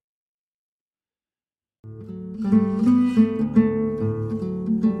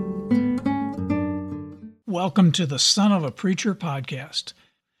Welcome to the Son of a Preacher podcast.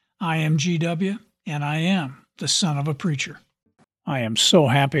 I am GW, and I am the son of a preacher. I am so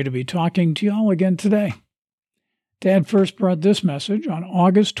happy to be talking to you all again today. Dad first brought this message on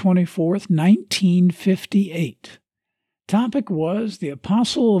August 24th, 1958. Topic was the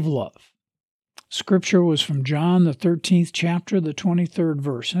Apostle of Love. Scripture was from John, the 13th chapter, the 23rd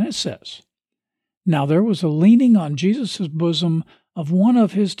verse, and it says, "Now there was a leaning on Jesus' bosom of one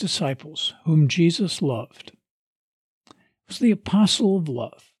of his disciples, whom Jesus loved." It was the Apostle of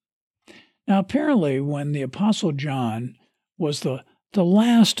Love. Now, apparently, when the Apostle John was the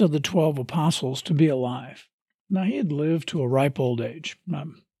last of the 12 apostles to be alive, now he had lived to a ripe old age.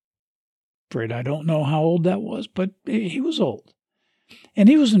 I'm afraid I don't know how old that was, but he was old. And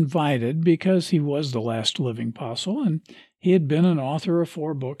he was invited because he was the last living apostle, and he had been an author of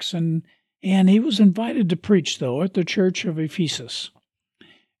 4 books, and he was invited to preach, though, at the church of Ephesus.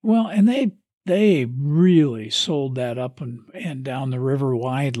 Well, and they really sold that up and down the river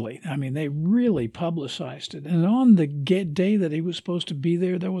widely. I mean, they really publicized it. And on the day that he was supposed to be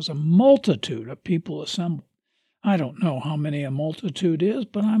there, there was a multitude of people assembled. I don't know how many a multitude is,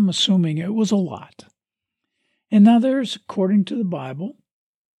 but I'm assuming it was a lot. And now there's, according to the Bible,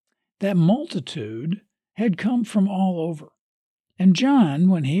 that multitude had come from all over. And John,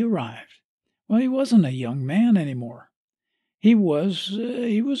 when he arrived, well, he wasn't a young man anymore. He was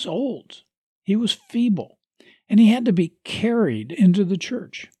old. He was feeble, and he had to be carried into the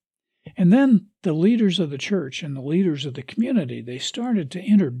church. And then the leaders of the church and the leaders of the community, they started to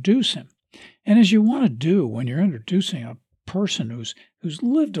introduce him. And as you want to do when you're introducing a person who's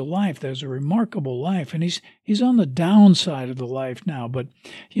lived a life that's a remarkable life, and he's on the downside of the life now, but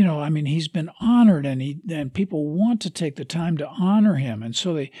he's been honored, and people want to take the time to honor him, and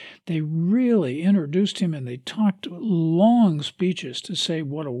so they really introduced him, and they talked long speeches to say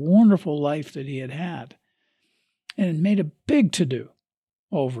what a wonderful life that he had, and it made a big to-do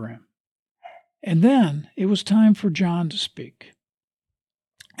over him. And then it was time for John to speak,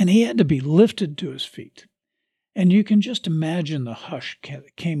 and he had to be lifted to his feet. And you can just imagine the hush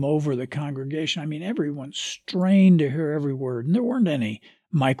that came over the congregation. I mean, everyone strained to hear every word. And there weren't any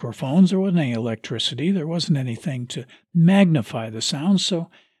microphones. There wasn't any electricity. There wasn't anything to magnify the sound. So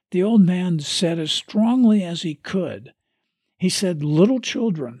the old man said as strongly as he could, he said, "Little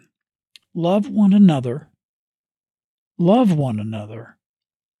children, love one another, love one another,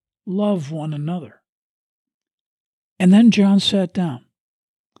 love one another." And then John sat down.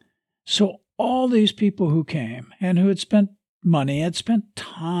 So all these people who came and who had spent money, had spent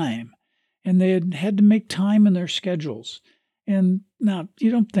time, and they had to make time in their schedules. And now,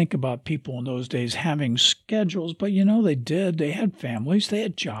 you don't think about people in those days having schedules, but they did. They had families, they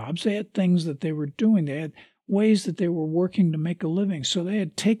had jobs, they had things that they were doing, they had ways that they were working to make a living. So they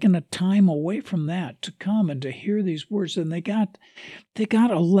had taken a time away from that to come and to hear these words, and they got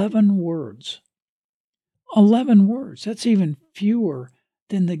 11 words. 11 words. That's even fewer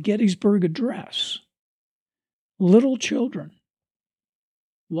than the Gettysburg Address. Little children,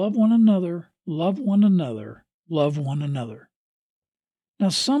 love one another, love one another, love one another. Now,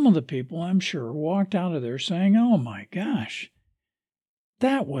 some of the people, I'm sure, walked out of there saying, "Oh my gosh,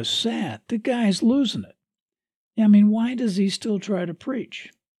 that was sad. The guy's losing it. I mean, why does he still try to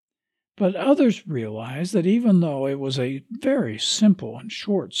preach?" But others realized that even though it was a very simple and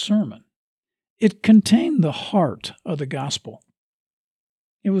short sermon, it contained the heart of the gospel.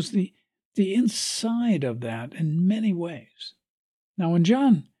 It was the inside of that in many ways. Now, when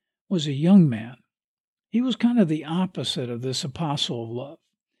John was a young man, he was kind of the opposite of this apostle of love.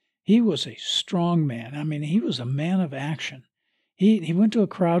 He was a strong man. I mean, he was a man of action. He went to a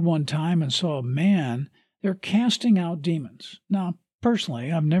crowd one time and saw a man, they're casting out demons. Now,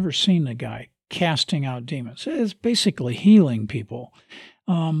 personally, I've never seen a guy casting out demons. It's basically healing people.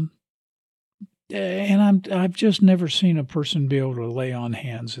 And I've just never seen a person be able to lay on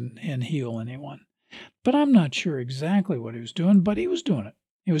hands and heal anyone. But I'm not sure exactly what he was doing, but he was doing it.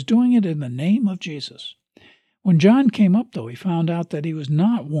 He was doing it in the name of Jesus. When John came up, though, he found out that he was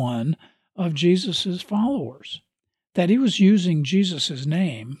not one of Jesus' followers, that he was using Jesus'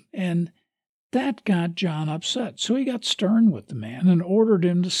 name, and that got John upset. So he got stern with the man and ordered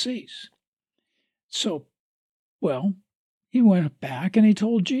him to cease. So, well, he went back and he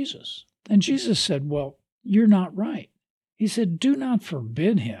told Jesus. And Jesus said, "Well, you're not right." He said, "Do not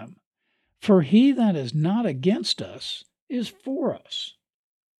forbid him, for he that is not against us is for us."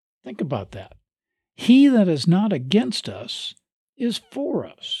 Think about that. He that is not against us is for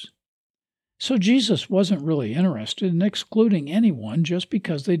us. So Jesus wasn't really interested in excluding anyone just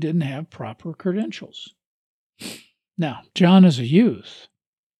because they didn't have proper credentials. Now, John is a youth.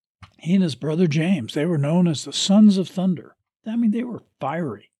 He and his brother James, they were known as the sons of thunder. I mean, they were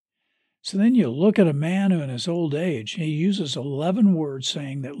fiery. So then you look at a man who in his old age, he uses 11 words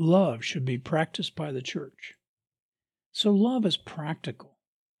saying that love should be practiced by the church. So love is practical.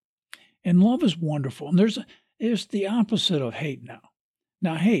 And love is wonderful. And there's the opposite of hate now.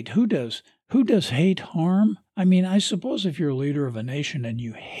 Now, hate, who does hate harm? I mean, I suppose if you're a leader of a nation and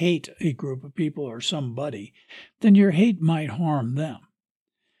you hate a group of people or somebody, then your hate might harm them.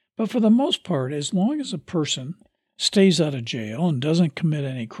 But for the most part, as long as a person stays out of jail and doesn't commit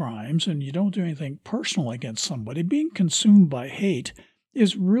any crimes and you don't do anything personal against somebody, being consumed by hate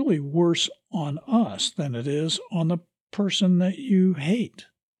is really worse on us than it is on the person that you hate.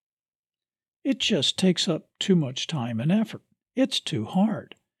 It just takes up too much time and effort. It's too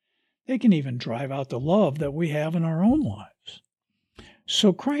hard. They can even drive out the love that we have in our own lives.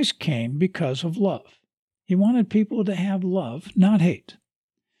 So Christ came because of love. He wanted people to have love, not hate.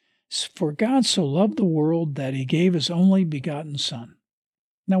 For God so loved the world that he gave his only begotten Son.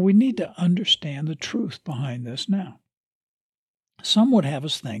 Now we need to understand the truth behind this now. Some would have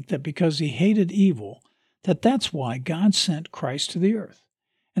us think that because he hated evil, that's why God sent Christ to the earth.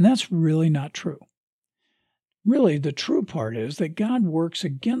 And that's really not true. Really, the true part is that God works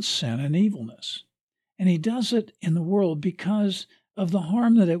against sin and evilness. And he does it in the world because of the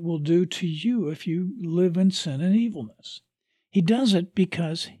harm that it will do to you if you live in sin and evilness. He does it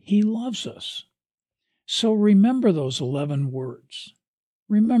because he loves us. So remember those 11 words.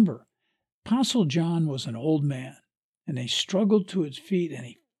 Remember, Apostle John was an old man, and he struggled to his feet, and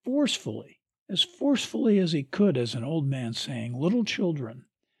he forcefully as he could as an old man, saying, "Little children,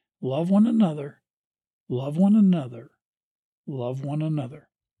 love one another, love one another, love one another."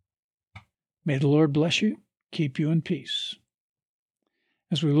 May the Lord bless you, keep you in peace.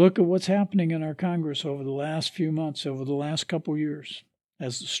 As we look at what's happening in our Congress over the last few months, over the last couple years,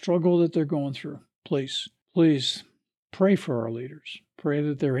 as the struggle that they're going through, please pray for our leaders. Pray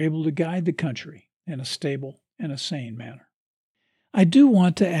that they're able to guide the country in a stable and a sane manner. I do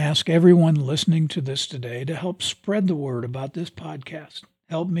want to ask everyone listening to this today to help spread the word about this podcast.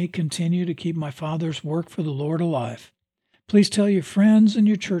 Help me continue to keep my Father's work for the Lord alive. Please tell your friends and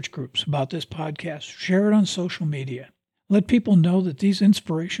your church groups about this podcast. Share it on social media. Let people know that these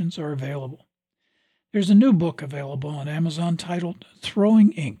inspirations are available. There's a new book available on Amazon titled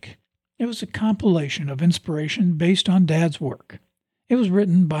Throwing Ink. It was a compilation of inspiration based on Dad's work. It was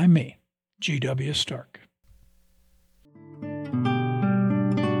written by me, G.W. Stark.